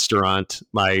a restaurant.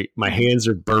 My hands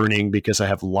are burning because I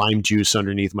have lime juice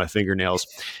underneath my fingernails.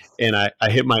 And I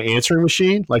hit my answering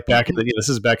machine, like back in the, this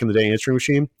is back in the day answering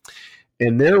machine.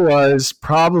 And there was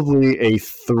probably a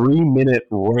 3-minute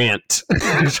rant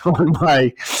on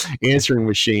my answering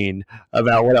machine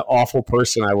about what an awful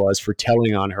person I was for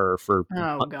telling on her for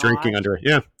drinking under it.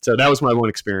 Yeah. So that was my one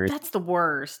experience. That's the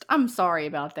worst. I'm sorry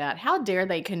about that. How dare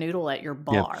they canoodle at your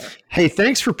bar? Yeah. Hey,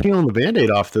 thanks for peeling the Band-Aid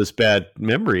off those bad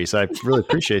memories. I really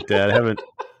appreciate that. I haven't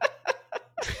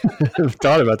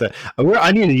thought about that.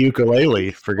 I need a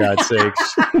ukulele, for God's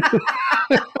sakes.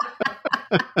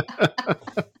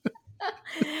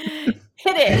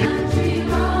 Hit it.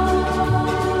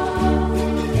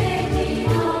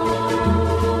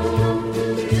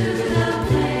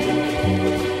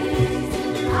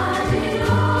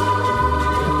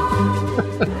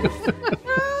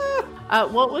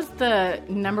 What was the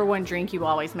number one drink you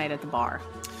always made at the bar?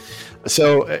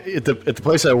 So at the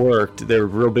place I worked, they were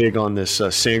real big on this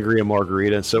sangria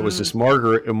margarita. And so it was this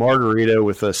margarita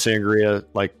with a sangria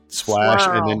like splash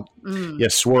Swirl. And then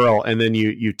swirl. And then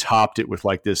you topped it with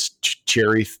like this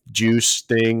cherry juice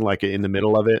thing, like in the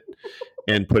middle of it,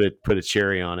 and put a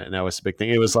cherry on it. And that was the big thing.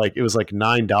 It was like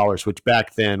 $9, which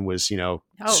back then was,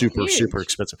 super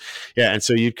expensive. Yeah. And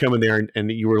so you'd come in there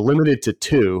and you were limited to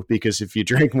 2, because if you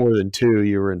drank more than 2,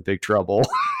 you were in big trouble.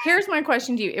 Here's my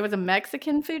question to you. It was a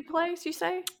Mexican food place, you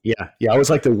say? Yeah. I was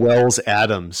like the Wells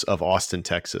Adams of Austin,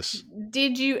 Texas.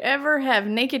 Did you ever have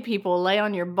naked people lay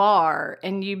on your bar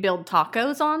and you build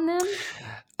tacos on them?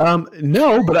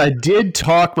 No, but I did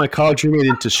talk my college roommate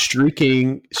into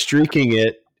streaking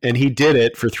it. And he did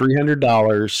it for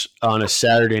 $300 on a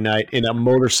Saturday night in a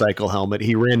motorcycle helmet.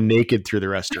 He ran naked through the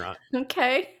restaurant.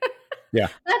 Okay. Yeah.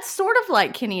 That's sort of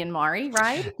like Kenny and Mari,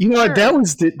 right? You know, Sure. that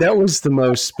was the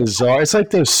most bizarre. It's like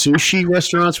those sushi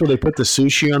restaurants where they put the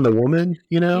sushi on the woman,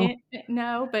 you know?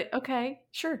 No, but okay,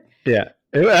 sure. Yeah.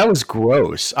 That was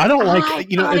gross. I don't like, I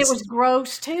you know, thought it it's, was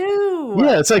gross too.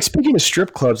 yeah, it's like speaking of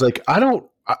strip clubs, like I don't,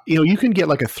 you know, you can get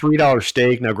like a $3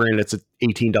 steak. Now, granted, it's an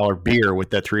 $18 beer with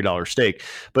that $3 steak,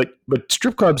 but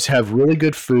strip clubs have really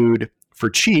good food for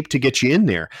cheap to get you in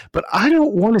there. But I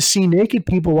don't want to see naked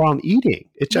people while I'm eating.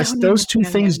 It's No, just no, those no, two no,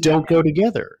 no, things no, don't go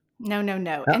together. no, no,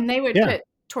 no. Yeah. And they would Yeah. put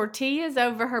tortillas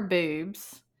over her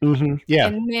boobs. Yeah.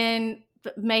 And then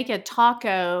make a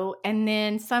taco, and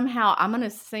then somehow I'm going to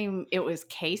assume it was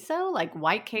queso, like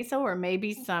white queso, or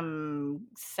maybe some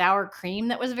sour cream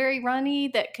that was very runny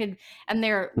that could, and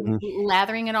they're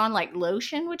lathering it on like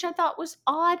lotion, which I thought was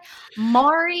odd.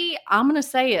 Mari, I'm going to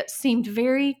say it seemed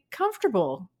very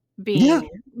comfortable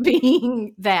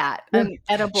being that an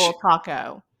edible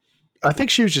taco. I think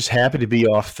she was just happy to be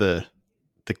off the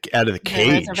out of the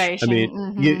cage. I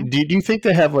mean, do you think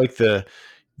they have like the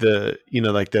you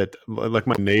know, like that, like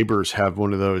my neighbors have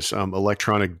one of those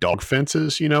electronic dog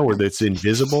fences, you know, where it's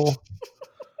invisible.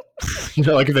 You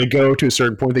know, like if they go to a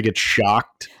certain point, they get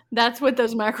shocked. That's what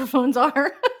those microphones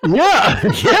are.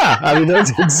 Yeah. I mean,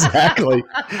 that's exactly.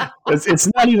 It's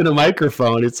not even a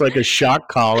microphone. It's like a shock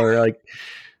collar. Like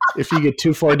if you get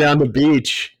too far down the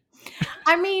beach.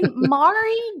 I mean,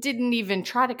 Mari didn't even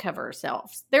try to cover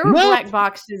herself. There were black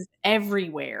boxes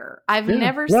everywhere. I've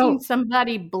never seen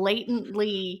somebody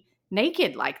blatantly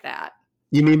naked like that.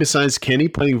 You mean besides Kenny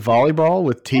playing volleyball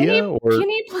with Tia?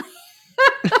 Kenny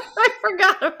I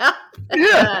forgot about that.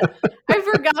 Yeah. I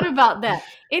forgot about that.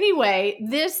 Anyway,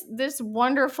 this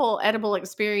wonderful edible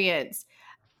experience,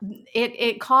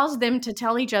 it caused them to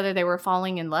tell each other they were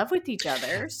falling in love with each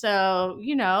other. So,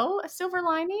 you know, a silver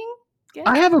lining. Yeah.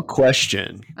 I have a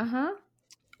question.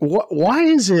 Why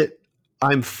is it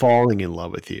I'm falling in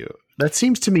love with you? That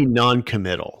seems to me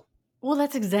non-committal. Well,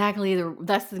 that's exactly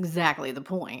the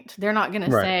point. They're not going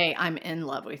to say I'm in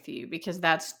love with you because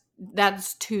that's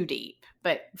too deep.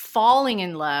 But falling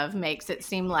in love makes it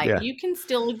seem like you can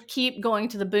still keep going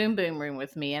to the boom boom room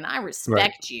with me, and I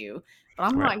respect you, but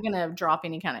I'm not going to drop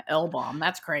any kind of L-bomb.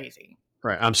 That's crazy.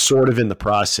 Right. I'm sort of in the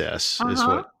process. Is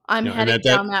what I'm headed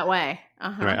down that way.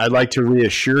 Right. I'd like to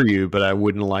reassure you, but I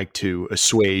wouldn't like to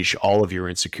assuage all of your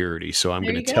insecurity. So I'm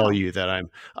going to tell you that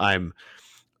I'm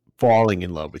falling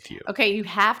in love with you. Okay, you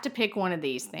have to pick one of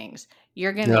these things.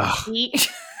 You're going to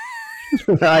eat.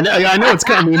 I know it's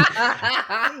coming.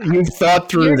 You've thought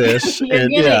through this, and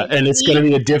it's going to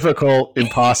be a difficult,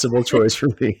 impossible choice for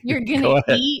me. You're going to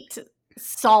eat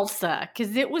salsa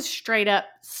because it was straight up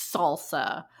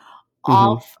salsa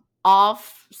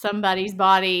off somebody's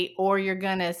body, or you're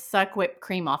gonna suck whipped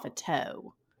cream off a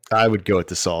toe. I would go with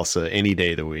the salsa any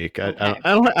day of the week. I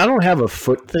don't have a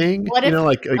foot thing, you know,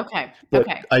 like but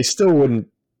I still wouldn't.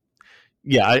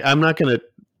 Yeah, I'm not gonna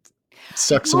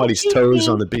suck somebody's toes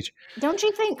on the beach. Don't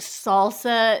you think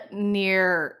salsa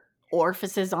near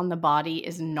orifices on the body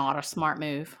is not a smart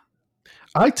move?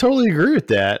 I totally agree with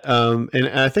that, and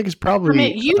I think it's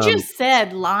probably. You just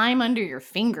said lime under your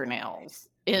fingernails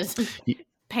is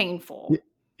painful.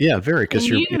 Yeah, very, because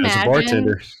you're as a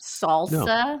bartender.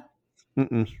 Salsa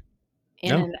in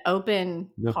an open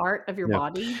part of your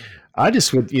body. I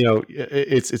just would, you know,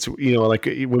 it's you know, like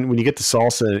when you get the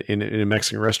salsa in a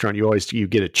Mexican restaurant, you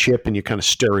get a chip and you kind of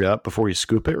stir it up before you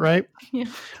scoop it, right? Yeah.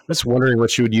 I'm just wondering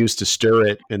what you would use to stir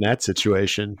it in that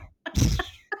situation.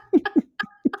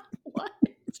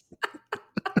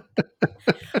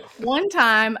 One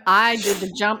time I did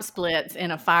the jump splits in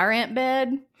a fire ant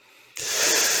bed.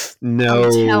 No.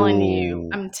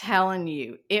 I'm telling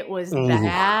you, it was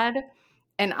bad.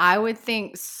 And I would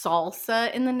think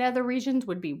salsa in the nether regions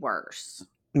would be worse.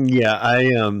 Yeah,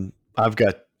 I've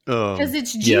got because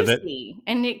it's juicy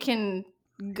and it can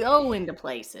go into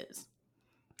places.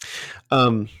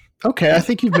 Okay, I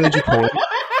think you've made your point.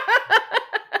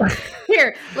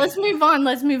 Here, let's move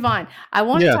on. I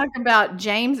want to talk about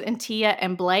James and Tia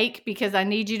and Blake because I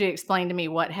need you to explain to me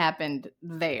what happened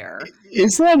there.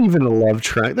 It's not even a love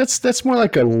triangle. That's more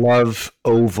like a love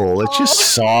oval. It's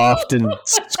just soft and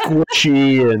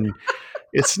squishy, and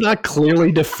it's not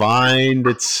clearly defined.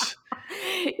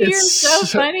 You're so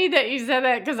funny that you said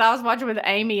that because I was watching with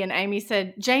Amy, and Amy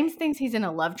said, James thinks he's in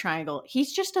a love triangle.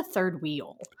 He's just a third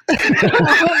wheel. That's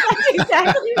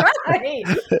exactly right.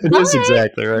 It is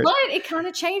exactly right. But it kind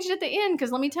of changed at the end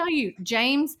because let me tell you,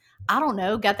 James, I don't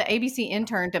know, got the ABC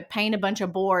intern to paint a bunch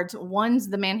of boards. One's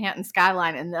the Manhattan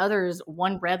skyline and the other is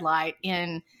one red light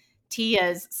in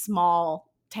Tia's small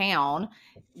town,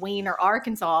 Weiner,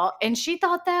 Arkansas, and she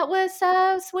thought that was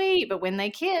so sweet. But when they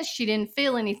kissed, she didn't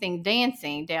feel anything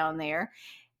dancing down there.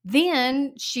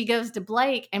 Then she goes to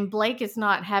Blake, and Blake is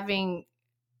not having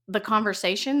the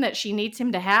conversation that she needs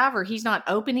him to have, or he's not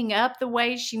opening up the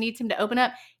way she needs him to open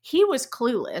up. He was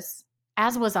clueless,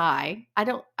 as was I. I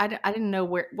didn't know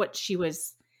what she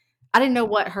was. I didn't know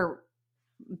what her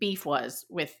beef was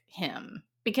with him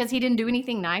because he didn't do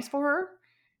anything nice for her.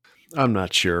 I'm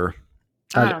not sure.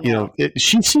 I don't know.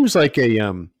 She seems like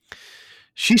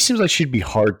she'd be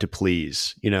hard to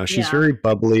please. She's very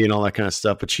bubbly and all that kind of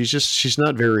stuff, but she's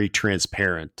not very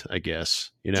transparent, I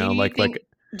guess.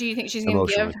 Do you think she's going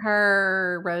to give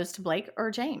her rose to Blake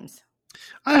or James?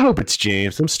 I hope it's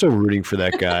James. I'm still rooting for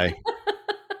that guy.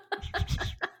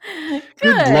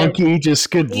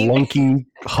 Good lunky,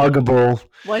 huggable.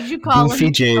 What'd you call goofy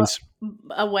him? James.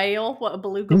 A whale? What, a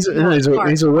beluga? He's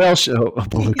a whale shark. A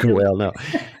beluga whale, no.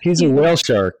 He's a whale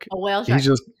shark. A whale shark. He's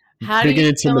just big and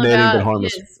intimidating but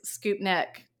harmless. His scoop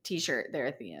neck t-shirt there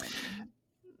at the end.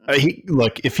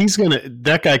 If he's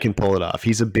that guy can pull it off.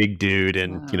 He's a big dude,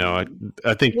 and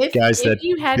I think if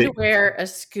you had to wear a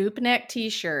scoop neck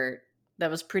t-shirt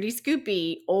that was pretty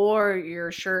scoopy, or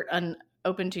your shirt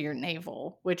open to your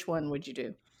navel, which one would you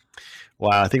do?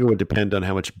 Wow, I think it would depend on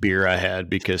how much beer I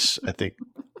had, because I think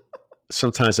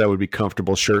sometimes I would be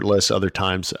comfortable shirtless. Other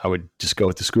times I would just go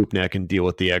with the scoop neck and deal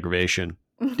with the aggravation,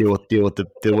 deal with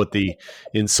the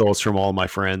insults from all my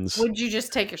friends. Would you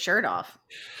just take your shirt off?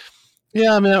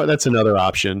 Yeah, I mean that's another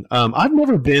option. I've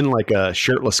never been like a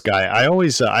shirtless guy. I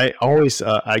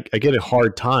get a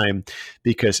hard time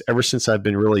because ever since I've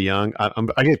been really young,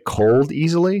 I get cold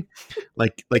easily.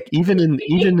 Like even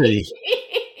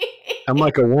I'm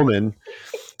like a woman,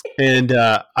 and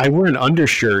I wear an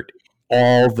undershirt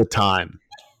all the time.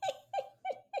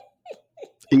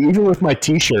 Even with my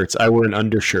t-shirts, I wear an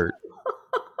undershirt.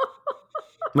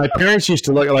 My parents used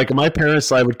to look like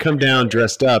I would come down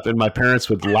dressed up, and my parents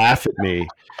would laugh at me.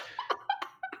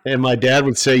 And my dad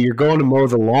would say, "You're going to mow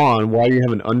the lawn. Why do you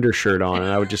have an undershirt on?" And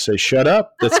I would just say, "Shut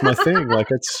up. That's my thing."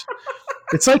 Like it's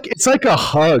like a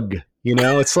hug,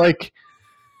 It's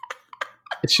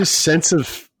just sense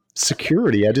of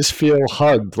security. I just feel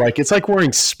hugged. Like it's like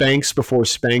wearing Spanx before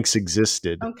Spanx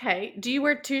existed. Okay. Do you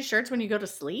wear two shirts when you go to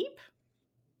sleep?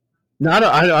 No,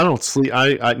 I don't sleep.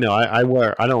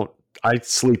 I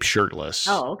sleep shirtless.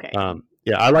 Oh, okay.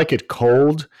 Yeah, I like it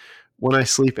cold when I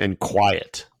sleep and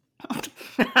quiet,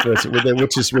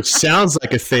 which sounds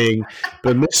like a thing,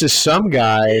 but Mrs. Some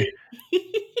Guy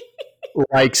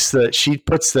likes she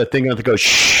puts the thing on to go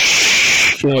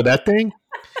shh, that thing.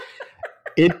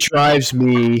 It drives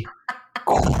me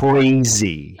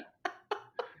crazy.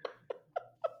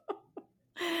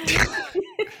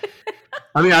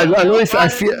 I mean, I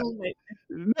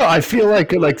feel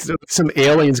like some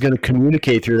alien's going to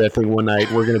communicate through that thing one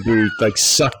night. We're going to be like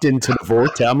sucked into the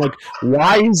vortex. I'm like,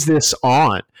 why is this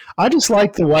on? I just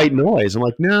like the white noise. I'm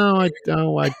like, no,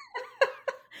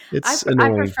 it's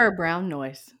annoying. I prefer brown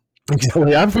noise.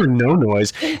 Exactly. I've heard no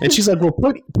noise. And she's like, well,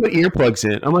 put earplugs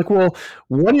in. I'm like, well,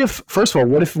 what if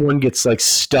one gets like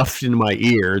stuffed in my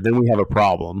ear? Then we have a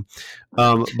problem.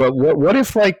 But what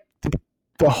if like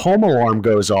the home alarm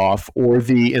goes off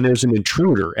and there's an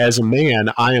intruder? As a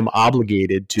man, I am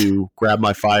obligated to grab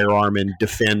my firearm and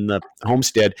defend the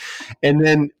homestead. And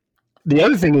then the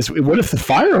other thing is, what if the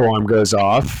fire alarm goes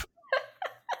off?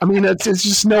 I mean, it's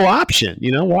just no option.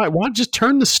 Why just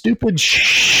turn the stupid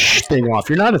thing off?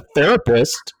 You're not a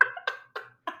therapist.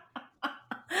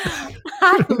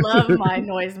 I love my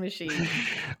noise machine.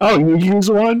 Oh, you use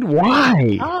one?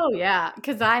 Why? Oh yeah,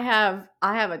 because I have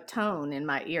a tone in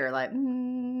my ear, like,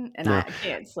 I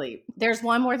can't sleep. There's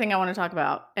one more thing I want to talk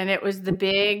about, and it was the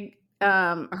big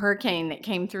hurricane that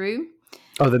came through.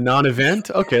 Oh, the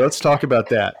non-event? Okay, let's talk about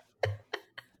that.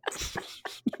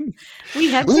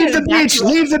 We have leave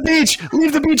the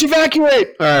beach,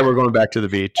 evacuate. All right, we're going back to the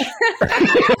beach.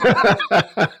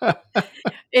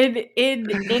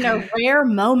 In a rare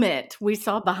moment, we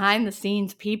saw behind the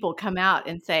scenes people come out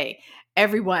and say,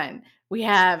 everyone, we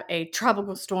have a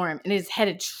tropical storm and it's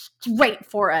headed straight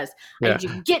for us. I need you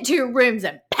to get to your rooms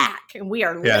and pack, and we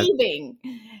are leaving.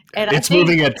 And it's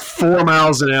moving at 4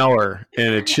 miles an hour,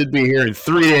 and it should be here in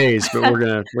 3 days, but we're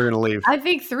gonna leave. I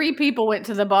think 3 people went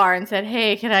to the bar and said,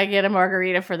 "Hey, can I get a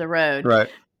margarita for the road?" Right.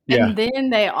 Yeah. And then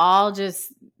they all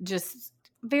just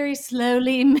very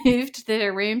slowly moved to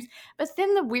their rooms. But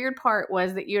then the weird part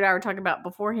was that you and I were talking about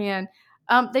beforehand.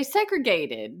 They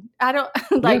segregated. I don't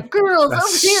girls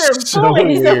over here, so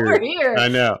boys weird. over here. I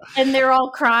know. And they're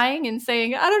all crying and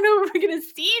saying, I don't know if we're going to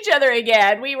see each other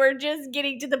again. We were just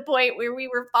getting to the point where we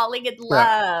were falling in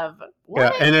love.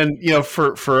 Yeah. And then,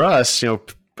 for us,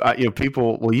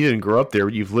 people, well, you didn't grow up there,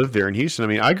 you've lived there in Houston. I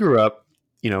mean, I grew up,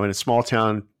 in a small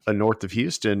town north of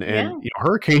Houston, and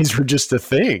hurricanes were just a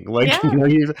thing. Like,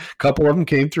 a couple of them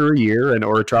came through a year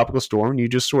or a tropical storm, and you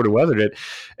just sort of weathered it.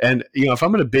 And, if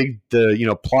I'm going to big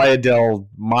the, Playa del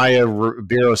Maya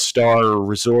Biro Star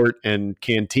Resort and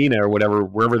Cantina or whatever,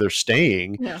 wherever they're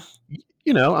staying,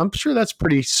 I'm sure that's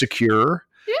pretty secure.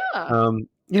 Yeah. And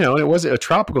it wasn't a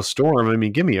tropical storm. I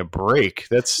mean, give me a break.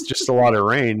 That's just a lot of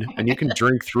rain, and you can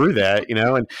drink through that,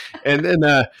 and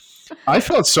then, I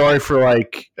felt sorry for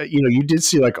you did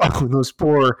see those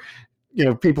poor,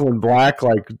 people in black,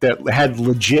 that had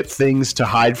legit things to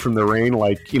hide from the rain,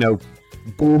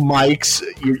 boom mics.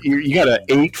 You got an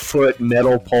 8-foot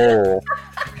metal pole.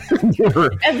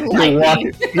 And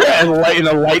lightning. And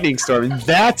a lightning storm. And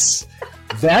that's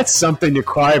something to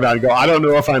cry about and go, I don't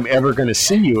know if I'm ever going to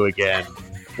see you again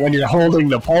when you're holding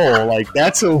the pole.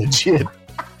 That's a legit.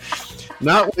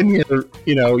 Not when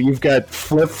you've got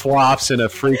flip flops and a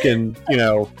freaking,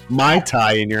 Mai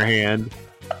Tai in your hand.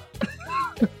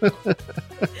 The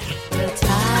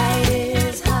tide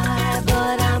is high,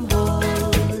 but I'm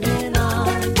holding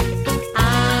on.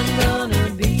 I'm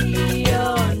gonna be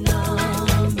your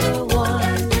number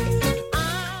one.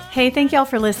 Hey, thank y'all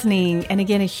for listening. And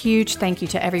again, a huge thank you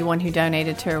to everyone who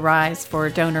donated to Arise for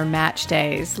Donor Match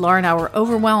Days. Laura and I were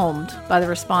overwhelmed by the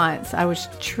response. I was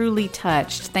truly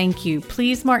touched. Thank you.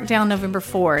 Please mark down November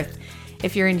 4th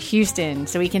if you're in Houston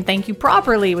so we can thank you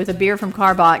properly with a beer from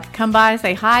Karbach. Come by,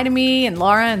 say hi to me and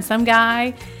Laura and some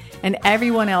guy and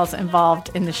everyone else involved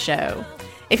in the show.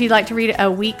 If you'd like to read a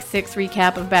week 6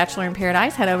 recap of Bachelor in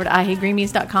Paradise, head over to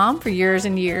IHateGreenBeans.com for years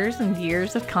and years and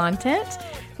years of content.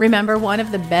 Remember, one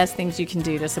of the best things you can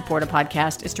do to support a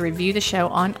podcast is to review the show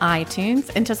on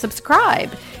iTunes and to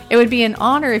subscribe. It would be an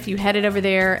honor if you headed over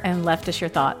there and left us your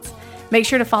thoughts. Make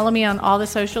sure to follow me on all the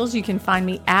socials. You can find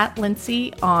me at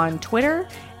Lindsay on Twitter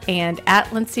and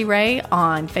at Lindsay Ray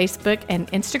on Facebook and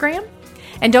Instagram.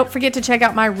 And don't forget to check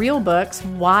out my real books,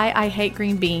 Why I Hate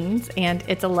Green Beans and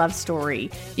It's a Love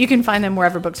Story. You can find them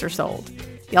wherever books are sold.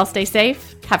 Y'all stay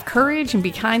safe, have courage, and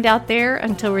be kind out there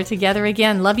until we're together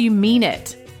again. Love you, mean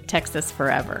it. Texas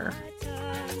forever.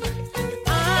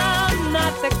 I'm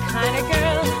not the kind of girl